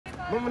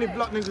Not many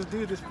black niggas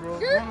do this, bro.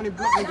 Not many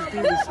black niggas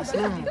do this. It's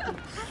normal.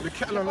 The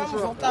kettle on as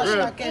well.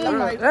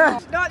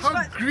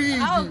 How greedy.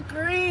 How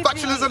greedy.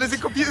 Bachelor's on is in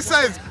computer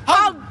science.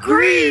 How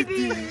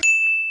greedy.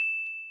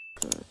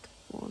 Good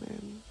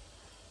morning.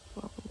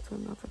 Welcome to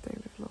another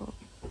daily vlog.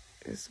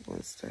 It's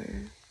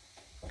Wednesday,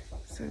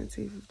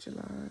 17th of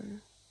July,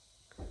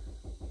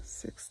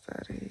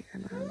 6:30,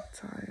 and I'm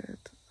tired.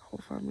 The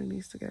whole family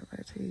needs to get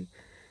ready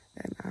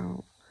and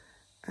out.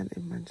 And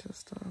in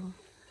Manchester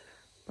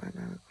by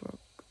 9 o'clock.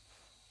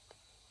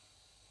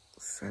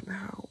 Send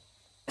out.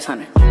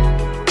 Honey.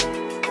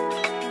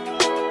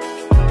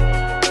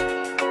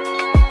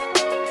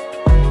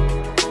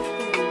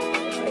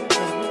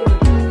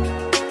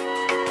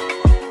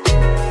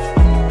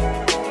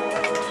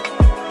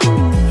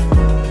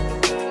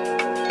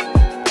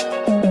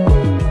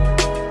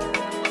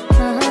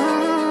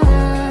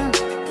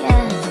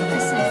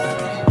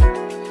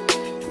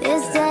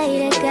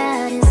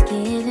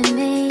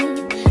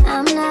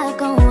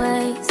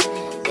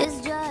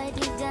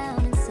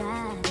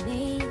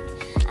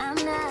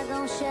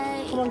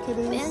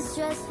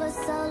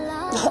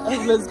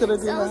 Evelyn's gonna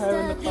do my hair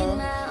in the car.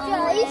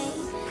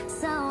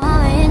 So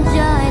I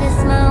enjoy this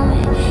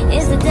moment.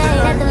 It's the day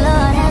that the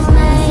Lord has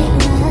made.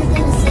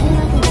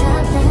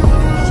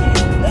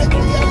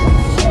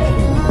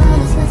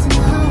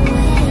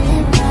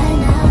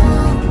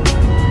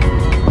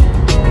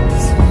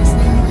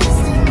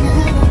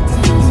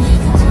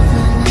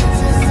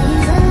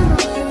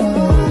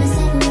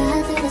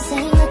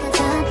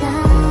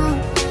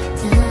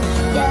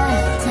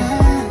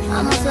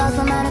 Almost lost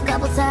my mind a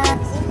couple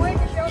times.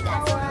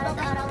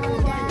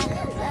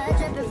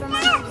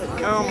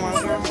 Oh my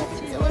god.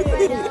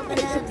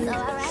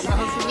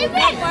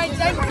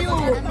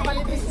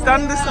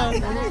 Stand the sun.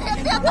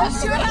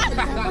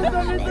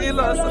 You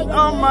lost.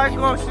 Oh my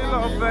gosh, you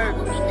lot of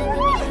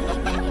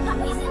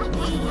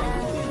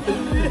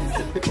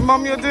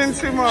Mom, you're doing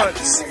too much.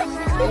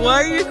 Why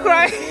are you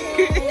crying?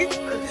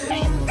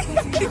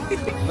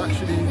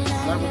 Actually,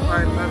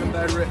 live and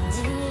direct.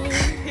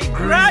 He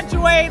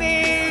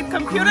graduated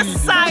computer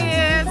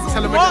science.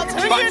 What?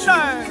 Who you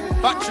know?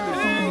 Bachelor.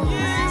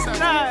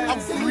 I'm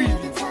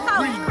greedy.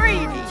 How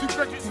greedy? 2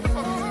 graduates in the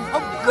family.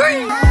 I'm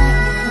greedy.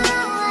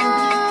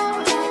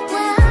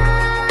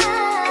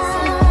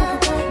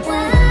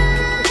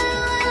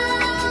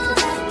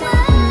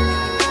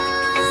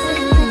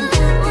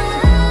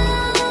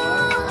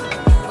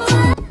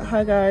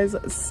 Hi guys,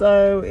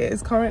 so it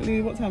is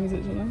currently, what time is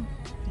it, Jenna?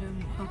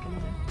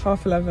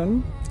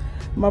 11:30.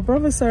 My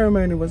brother's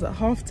ceremony was at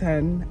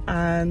 10:30,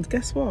 and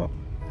guess what?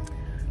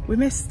 We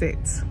missed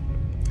it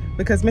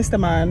because Mr.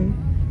 Man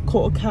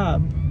caught a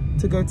cab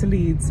to go to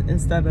Leeds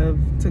instead of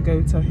to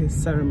go to his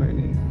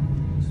ceremony.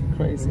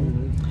 Crazy.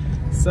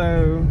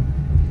 So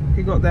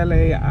he got there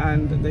late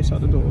and they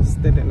shut the doors.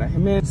 They didn't let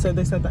him in. So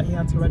they said that he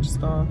had to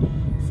register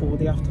for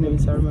the afternoon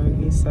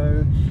ceremony.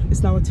 So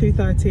it's now at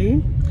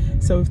 2:30.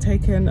 So we've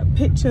taken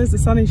pictures. The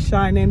sun is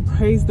shining.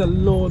 Praise the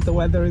Lord, the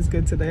weather is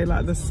good today.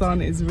 Like the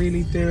sun is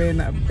really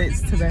doing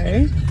bits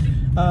today.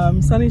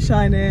 Sun is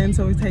shining,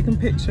 so we've taken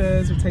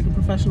pictures, we've taken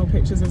professional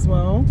pictures as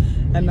well,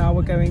 and now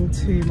we're going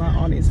to my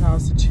auntie's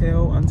house to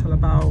chill until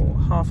about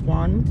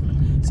 1:30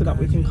 so that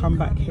we can come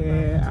back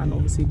here and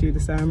obviously do the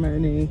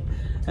ceremony,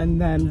 and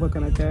then we're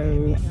gonna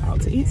go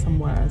out to eat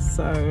somewhere.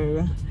 So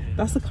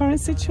that's the current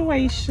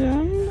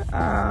situation.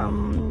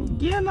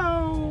 You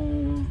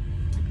know,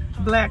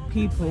 black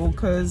people,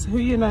 because who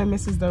you know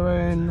misses their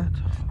own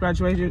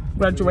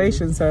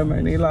graduation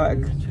ceremony,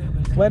 like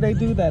where they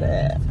do that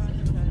at.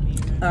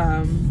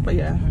 But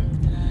yeah,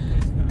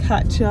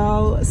 catch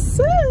y'all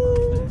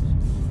soon.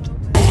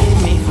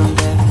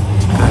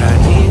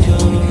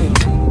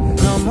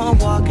 No more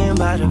walking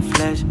by the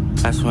flesh,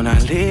 that's when I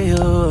leave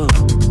you.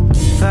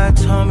 God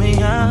told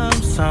me I'm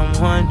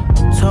someone,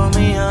 told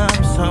me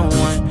I'm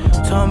someone,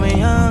 told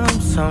me I'm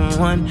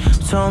someone,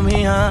 told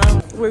me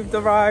I'm... We've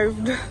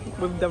arrived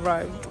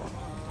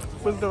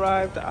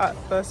at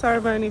the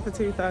ceremony for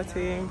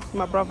 2:30.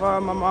 My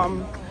brother, my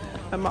mum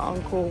and my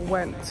uncle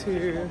went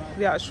to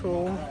the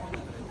actual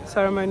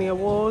ceremony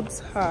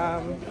awards,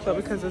 but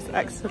because there's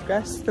extra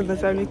guests and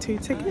there's only 2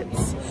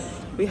 tickets,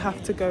 we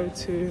have to go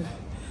to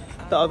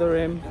the other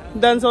room.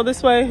 Denzel,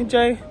 this way,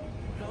 Jay.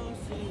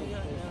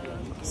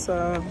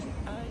 So,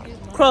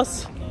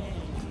 cross.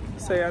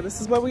 So yeah,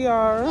 this is where we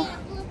are.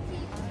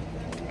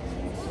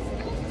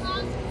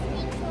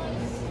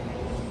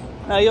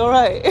 Are you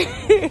alright?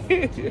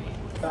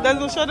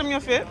 Denzel, show them your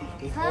fit.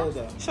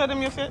 Show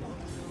them your fit.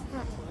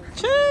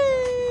 Cheese!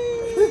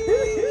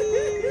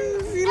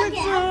 You look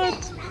good.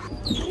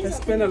 It's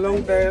been a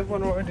long day.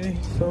 Everyone already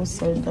feels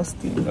so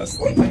dusty.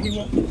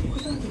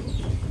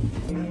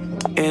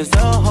 Is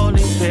the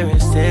Holy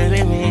Spirit still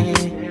in me?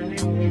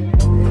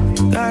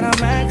 God,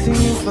 I'm asking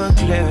you for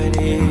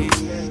clarity,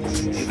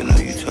 even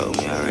though you told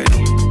me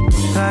already.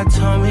 God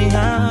told me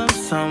I'm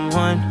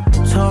someone,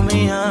 told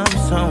me I'm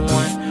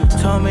someone,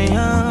 told me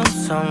I'm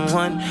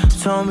someone,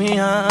 told me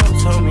I'm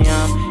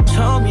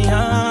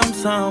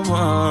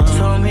someone,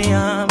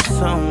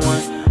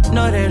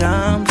 know that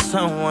I'm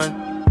someone.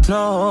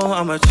 No,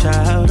 I'm a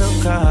child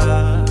of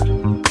God.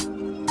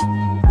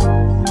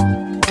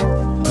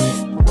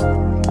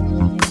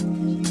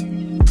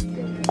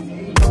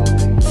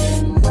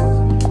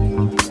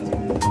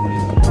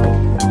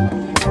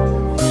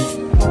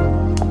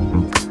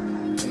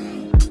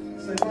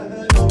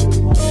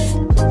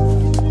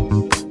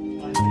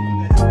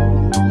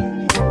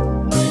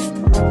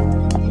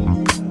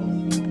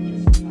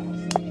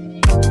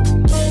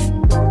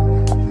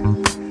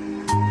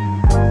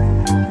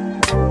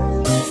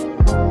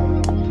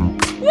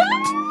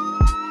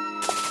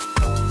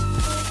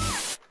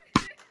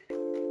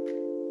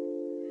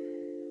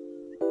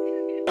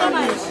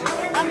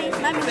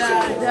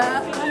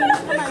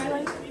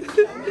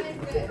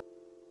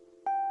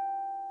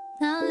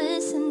 Now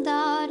listen,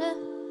 daughter,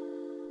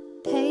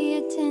 pay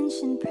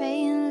attention,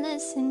 pray and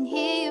listen,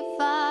 hear your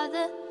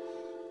father.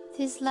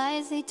 These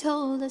lies they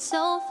told are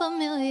so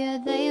familiar,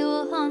 they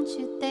will haunt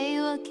you, they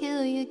will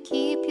kill you,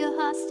 keep you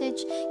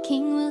hostage,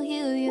 king will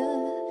heal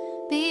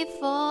you.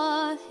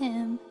 Before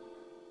him,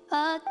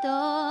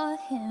 adore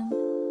him,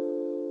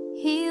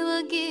 he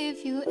will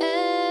give you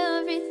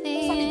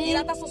everything.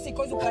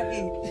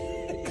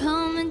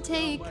 Come and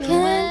take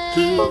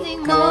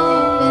everything,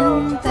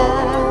 going back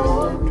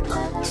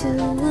to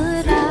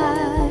what I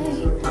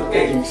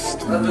used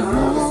to know.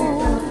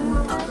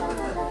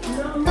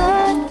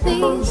 But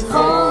please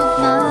hold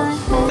my hand.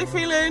 How are you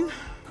feeling?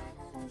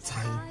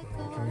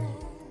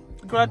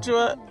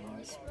 Graduate.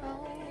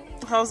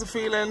 How's the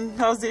feeling?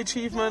 How's the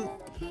achievement?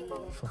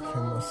 Fucking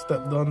a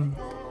step done.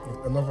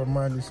 Another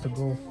mileage to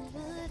go.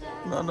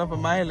 Not another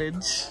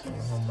mileage.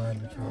 Another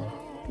mileage, bro.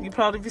 You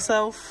proud of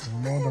yourself?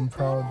 More than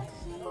proud.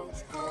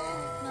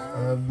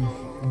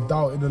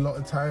 Doubted a lot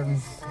of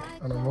times,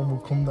 and I've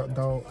overcome that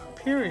doubt.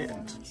 Period.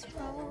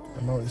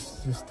 I know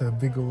it's just the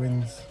bigger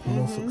wins,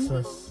 more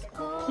success.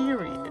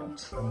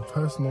 Period. And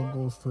personal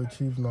goals to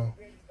achieve now.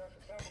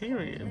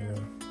 Period. Yeah.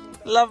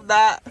 Love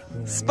that.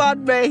 Spud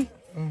me.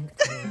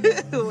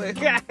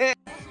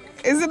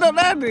 Is it not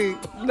Nadie?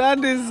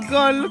 Nadie's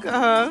gone. Look at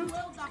her.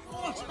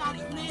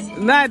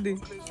 Nadie.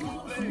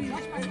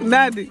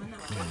 Nadie.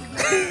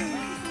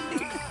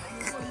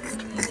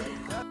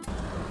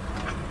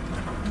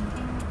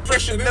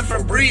 Fresh and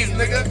different breed,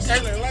 nigga.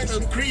 Acting like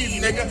some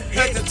creed, nigga.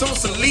 Had to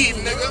toast a lead,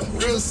 nigga.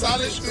 Real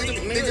solid street,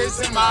 niggas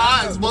in my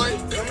eyes, boy.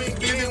 I mean,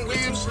 getting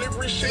weird,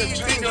 slippery shit.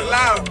 Think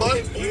aloud,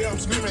 boy. Yeah, I'm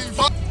screaming.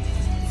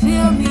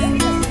 Feel me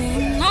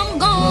moving, I'm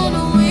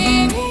gonna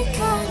win it,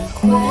 gotta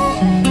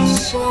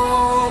questioning,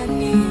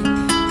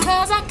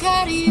 cause I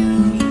got you.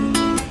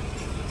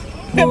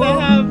 Can I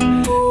have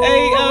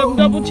a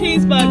double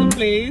cheeseburger,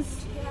 please?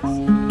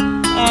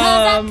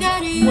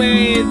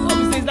 With,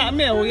 obviously, is that a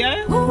meal,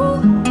 yeah?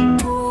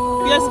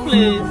 Yes,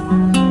 please.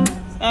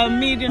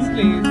 Medium,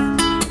 please.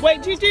 Wait,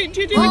 do you do the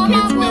kids'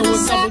 meal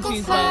with double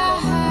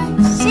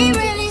cheeseburger? She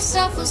really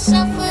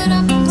suffered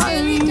up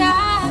until he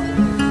died.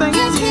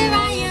 Yes, here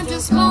I am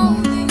just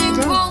moaning and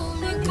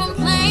groaning,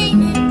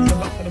 complaining.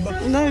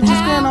 No, just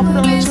go and I'll put it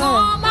on the chair.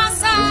 On my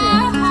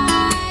side.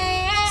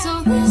 So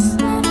this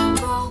that I'm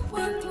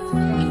going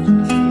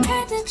through,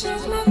 had to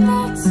change my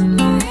thoughts in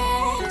my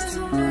head to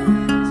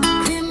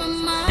clear my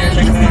mind.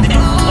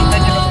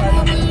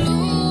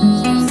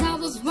 I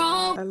was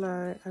wrong.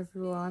 Hello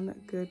everyone,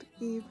 good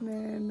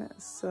evening.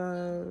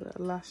 So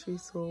last you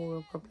saw,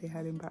 we're probably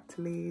heading back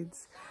to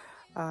Leeds.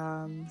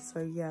 So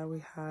yeah, we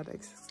had a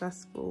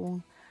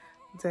successful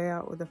day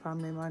out with the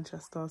family in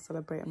Manchester,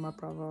 celebrating my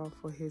brother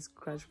for his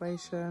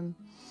graduation.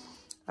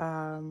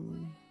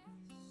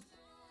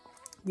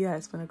 Yeah,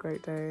 it's been a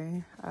great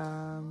day.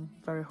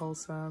 Very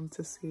wholesome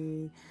to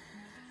see,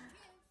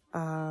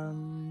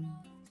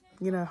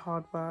 you know,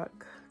 hard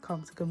work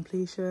come to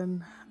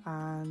completion,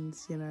 and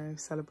you know,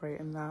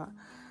 celebrating that,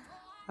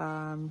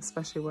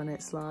 especially when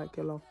it's like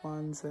your loved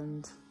ones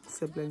and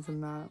siblings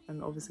and that,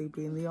 and obviously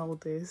being the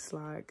oldest,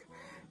 like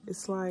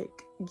it's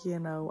like, you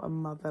know, a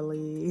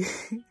motherly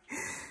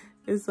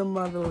it's a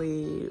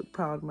motherly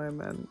proud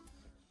moment.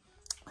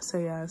 So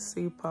yeah,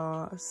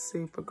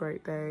 super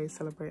great day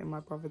celebrating my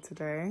brother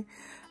today.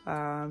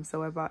 So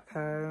we're back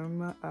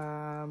home.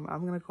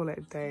 I'm gonna call it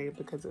a day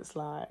because it's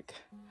like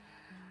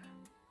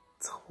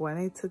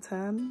 20 to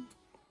 10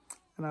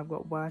 and I've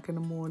got work in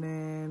the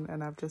morning,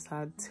 and I've just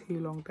had 2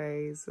 long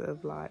days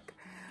of like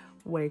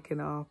waking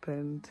up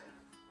and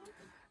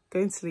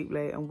going to sleep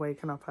late and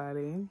waking up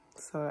early.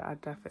 So I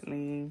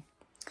definitely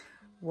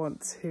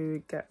want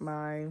to get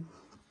my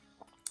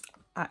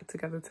act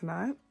together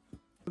tonight.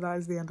 That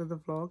is the end of the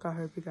vlog. I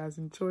hope you guys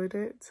enjoyed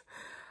it.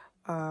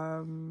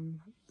 Let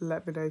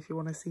me know if you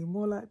want to see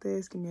more like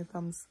this. Give me a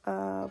thumbs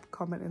up,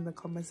 comment in the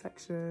comment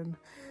section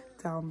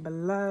down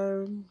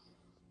below,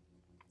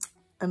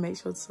 and make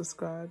sure to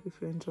subscribe if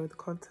you enjoy the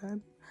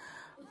content.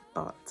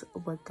 But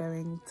we're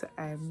going to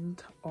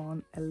end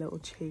on a little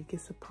cheeky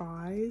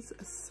surprise.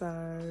 So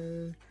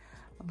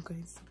I'm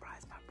going to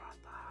surprise my brother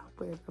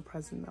with a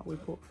present that we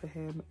bought for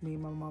him. Me,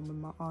 my mum and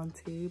my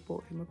auntie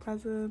bought him a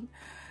present.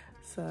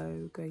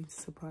 So going to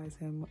surprise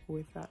him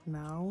with that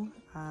now,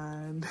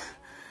 and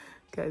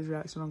get his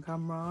reaction on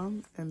camera,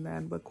 and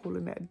then we're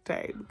calling it a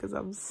day because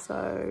I'm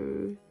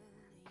so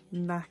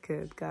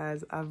knackered,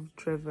 guys. I've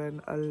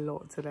driven a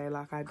lot today.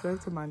 Like, I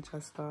drove to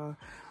Manchester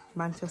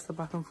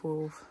back and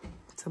forth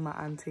to my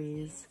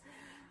auntie's.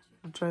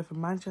 I drove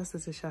from Manchester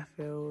to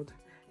Sheffield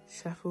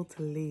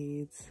to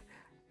Leeds.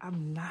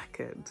 I'm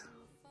knackered.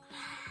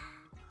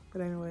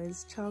 But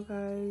anyways, ciao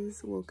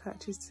guys, we'll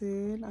catch you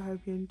soon. I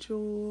hope you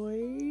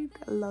enjoyed.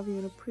 I love you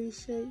and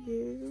appreciate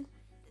you.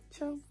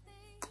 Ciao.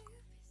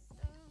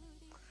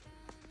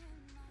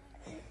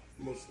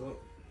 What's that?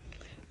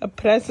 A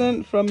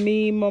present from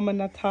me, Mama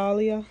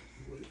Natalia.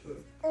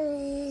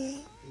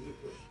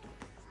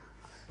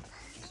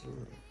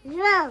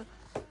 No.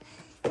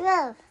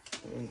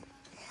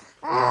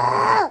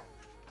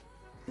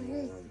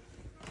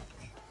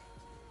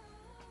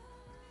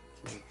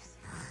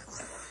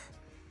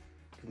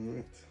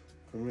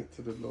 Commit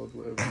to the Lord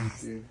whatever you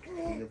do,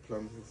 and your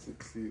plans will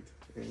succeed.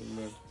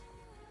 Amen.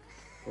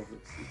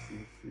 Proverbs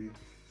 16:3.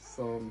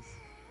 Psalms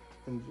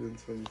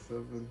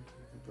 127,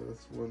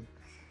 verse 1.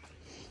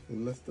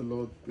 Unless the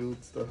Lord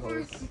builds the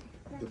house,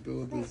 the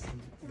builders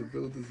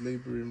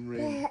labour in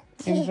vain.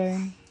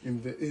 The builders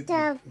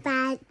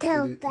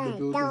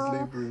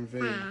labour in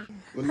vain.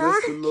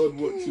 Unless the Lord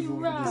watches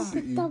over the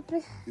city,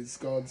 its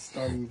guards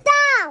stand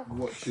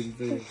watch in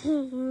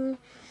vain.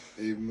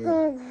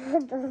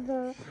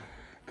 Amen.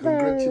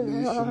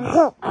 Congratulations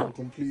on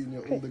completing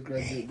your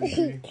undergraduate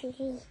degree.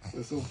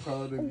 We're so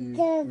proud of you. We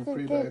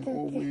pray that in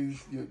all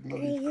ways you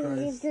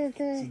acknowledge Christ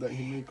so that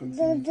he may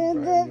continue to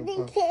brighten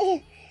your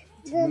path.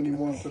 To many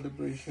more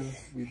celebrations,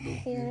 we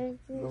love you.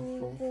 Love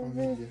from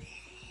familia.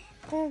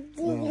 No, I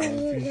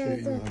appreciate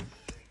you, man.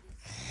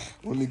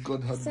 Only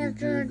God had me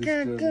during this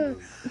journey.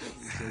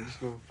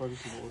 So I'm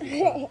just going to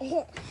thank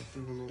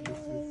you all the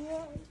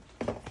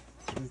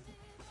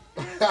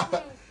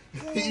time.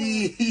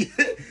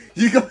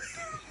 You got...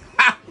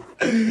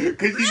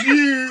 Cause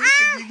you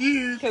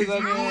knew. Cause I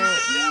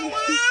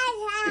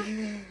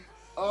knew.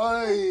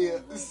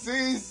 Oi,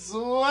 say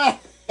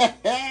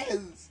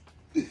swears.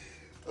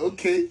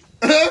 Okay.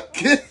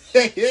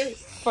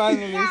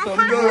 Finally,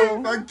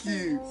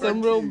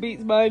 some real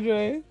beats by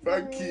Dre.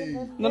 Thank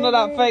you. None of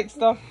that fake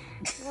stuff.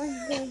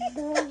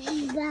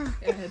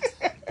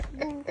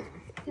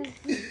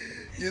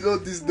 You know,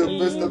 this is the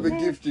best of a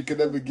gift you can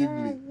ever give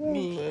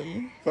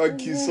me.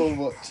 Thank you so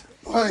much.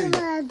 Oi.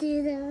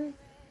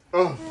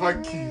 Oh,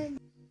 thank you.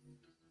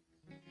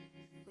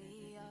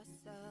 We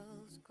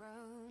ourselves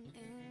grown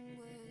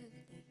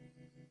inwardly,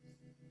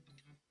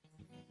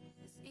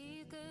 as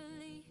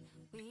eagerly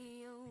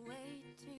we await